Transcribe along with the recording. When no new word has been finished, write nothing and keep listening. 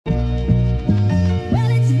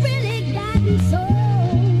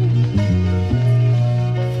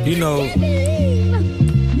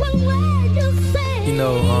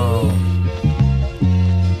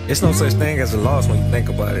it's no such thing as a loss when you think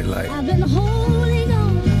about it. Like,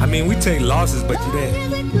 I mean, we take losses, but you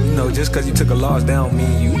didn't, just because you took a loss, that don't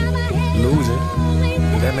mean you losing.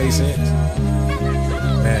 Does that make sense?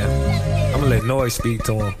 Man, I'm gonna let Noise speak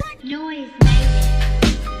to him.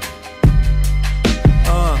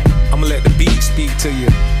 I'm gonna let the beat speak to you.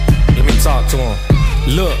 Let me talk to him.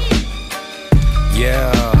 Look,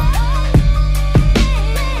 yeah.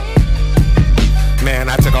 Man,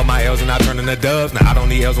 I took all my L's and I turned into dubs. Now I don't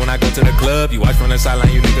need L's when I go to the club. You watch from the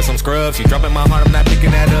sideline, you niggas some scrubs. You dropping my heart, I'm not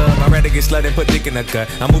picking that up. I'd rather get slutted and put dick in the cut.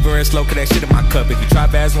 I'm moving real slow, cause that shit in my cup. If you try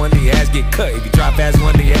fast one day, your ass get cut. If you try fast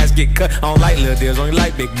one day, your ass get cut. I don't like little deals, only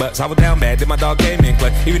like big butts. I was down bad, then my dog came in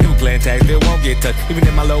clutch. Even if we playing tag, still won't get touched. Even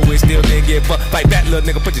if my low weight still didn't get fucked. Fight back, little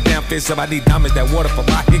nigga, put your damn fist up. I need diamonds, that water for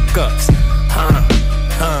my hiccups.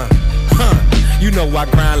 You know I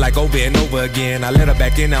grind like over and over again. I let her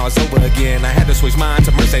back in, now it's over again. I had to switch mine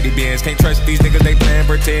to Mercedes-Benz. Can't trust these niggas, they playing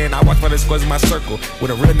pretend. I watch for the squares in my circle with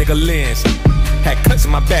a real nigga lens. Had cuts in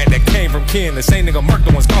my back that came from kin. The same nigga murked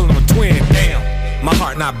the ones calling him a twin. Damn, my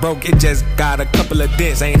heart not broke, it just got a couple of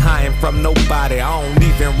dents. Ain't hiding from nobody, I don't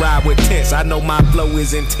even ride with tents. I know my flow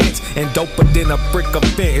is intense and doper than a brick of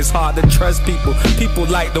vent. It's hard to trust people, people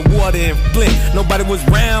like the water in Flint. Nobody was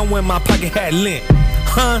round when my pocket had lint.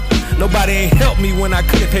 Nobody ain't helped me when I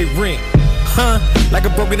couldn't pay rent. Like a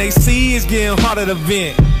broken AC, it's getting harder to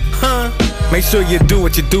vent. Make sure you do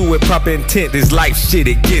what you do with proper intent. This life shit,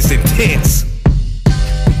 it gets intense.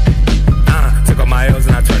 Took all my L's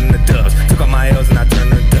and I turned them to dubs. Took all my L's and I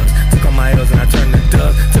turned them to dubs. Took all my L's and I turned them to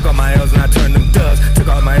dubs. Took all my L's and I turned them dubs. Took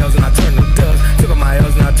all my L's and I turned them dubs. Took all my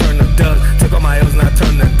L's and I turned them dubs. Took all my L's and I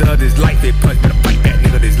turned them dubs. This life it punch, better fight back,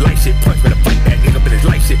 nigga. This life shit punch, better fight back, nigga. But this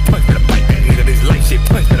life shit punch, better fight back, nigga. This life shit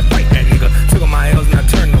punch, better fight back, nigga. Took all my L's and I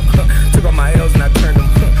turned them. Took all my L's and I turned them.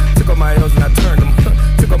 Took all my L's and I turned them.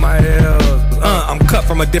 Took all my L's. I'm cut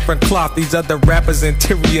from a different cloth. These other rappers'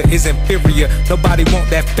 interior is inferior. Nobody want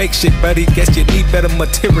that fake shit, buddy. Guess you need better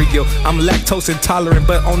material. I'm lactose intolerant,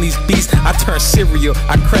 but on these beats, I turn cereal.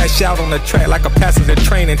 I crash out on the track like a passenger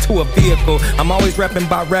train into a vehicle. I'm always rapping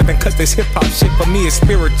about rapping, cause this hip-hop shit for me is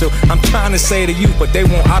spiritual. I'm trying to say to you, but they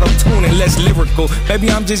want auto-tune and less lyrical.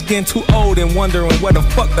 Maybe I'm just getting too old and wondering where the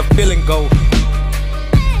fuck the feeling go.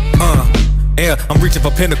 Yeah, I'm reaching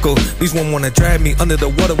for pinnacle. These one wanna drag me under the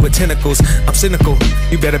water with tentacles. I'm cynical.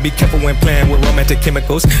 You better be careful when playing with romantic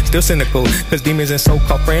chemicals. Still cynical, cause demons and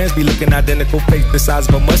so-called friends be looking identical. Face the size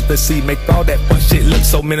of a mustard seed, make all that fun shit look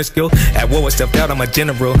so minuscule. At war with self-doubt, I'm a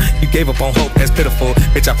general. You gave up on hope, that's pitiful.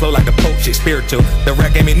 Bitch, I flow like a pope, shit spiritual. The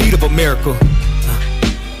rap gave me need of a miracle.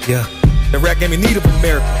 Yeah, the rap gave me need of a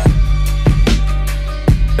miracle.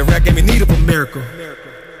 The rap gave me need of a miracle.